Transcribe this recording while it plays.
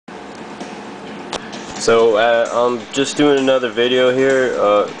So I'm just doing another video here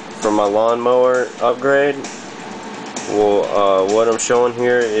for my lawnmower upgrade. Well, what I'm showing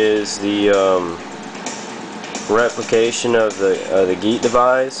here is the replication of the Geet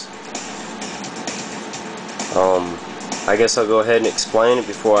device. I guess I'll go ahead and explain it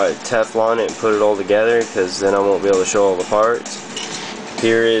before I Teflon it and put it all together, because then I won't be able to show all the parts.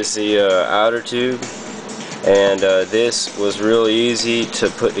 Here is the outer tube, and this was really easy to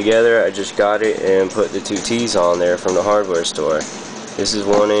put together. I just got it and put the two T's on there from the hardware store. This is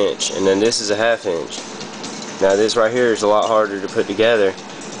 1 inch, and then this is a 1/2 inch. Now this right here is a lot harder to put together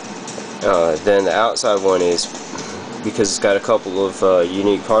than the outside one is, because it's got a couple of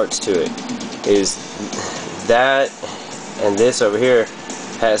unique parts to it. Is that and this over here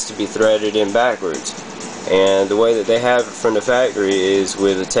has to be threaded in backwards, and the way that they have it from the factory is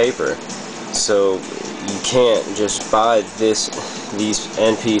with a taper. So you can't just buy these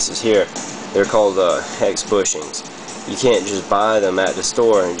end pieces here. They're called hex bushings. You can't just buy them at the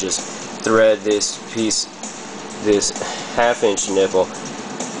store and just thread this piece, this 1/2 inch nipple,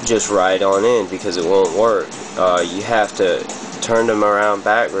 just right on in, because it won't work. You have to turn them around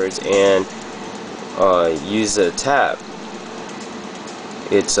backwards and use a tap.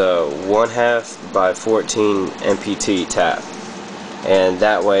 It's a 1/2 by 14 MPT tap, and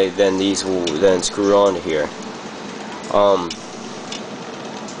that way then these will then screw onto here.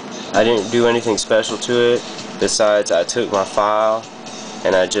 I didn't do anything special to it besides I took my file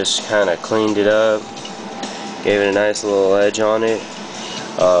and I just kind of cleaned it up, gave it a nice little edge on it.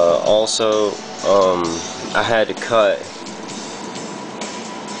 Also, I had to cut,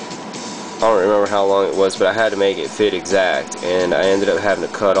 I don't remember how long it was, but I had to make it fit exact, and I ended up having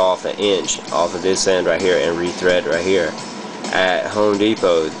to cut off 1 inch off of this end right here and rethread right here. At Home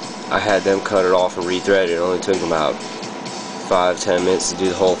Depot, I had them cut it off and rethread it. It only took them about 5-10 minutes to do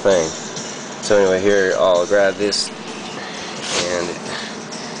the whole thing. So anyway, here I'll grab this and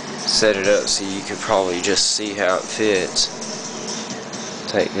set it up so you could probably just see how it fits.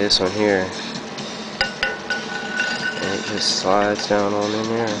 Take this one here, and it just slides down on in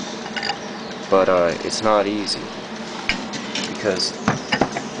there. But it's not easy, because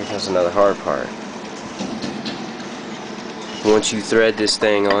here's another hard part. Once you thread this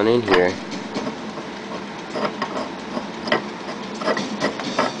thing on in here,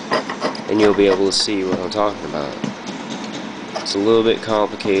 and you'll be able to see what I'm talking about. It's a little bit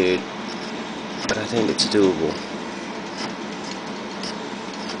complicated, but I think it's doable.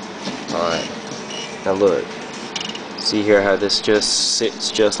 Alright, now look, see here how this just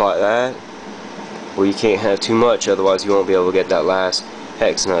sits just like that? Well, you can't have too much, otherwise you won't be able to get that last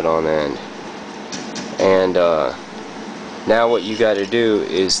hex nut on the end. And now what you got to do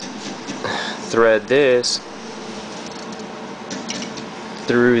is thread this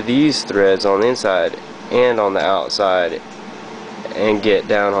through these threads on the inside and on the outside, and get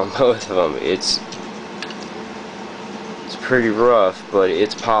down on both of them. It's pretty rough, but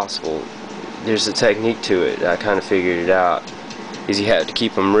it's possible. There's a technique to it. I kind of figured it out. Is you have to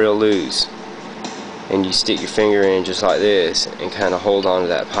keep them real loose, and you stick your finger in just like this and kind of hold on to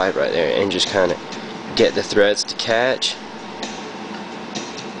that pipe right there and just kind of get the threads to catch.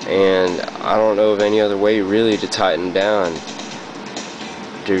 And I don't know of any other way really to tighten down.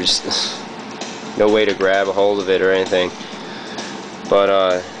 There's no way to grab a hold of it or anything. But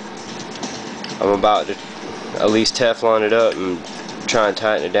I'm about to at least Teflon it up and try and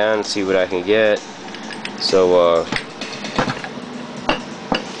tighten it down and see what I can get. So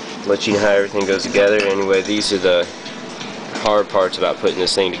let you know how everything goes together. Anyway, these are the hard parts about putting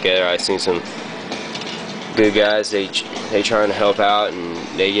this thing together. I've seen some good guys, they trying to help out, and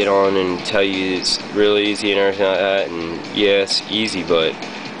they get on and tell you it's really easy and everything like that, and yeah, it's easy, but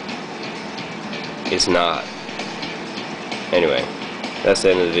it's not. Anyway, that's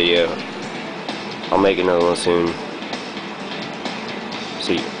the end of the video. I'll make another one soon.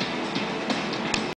 See you.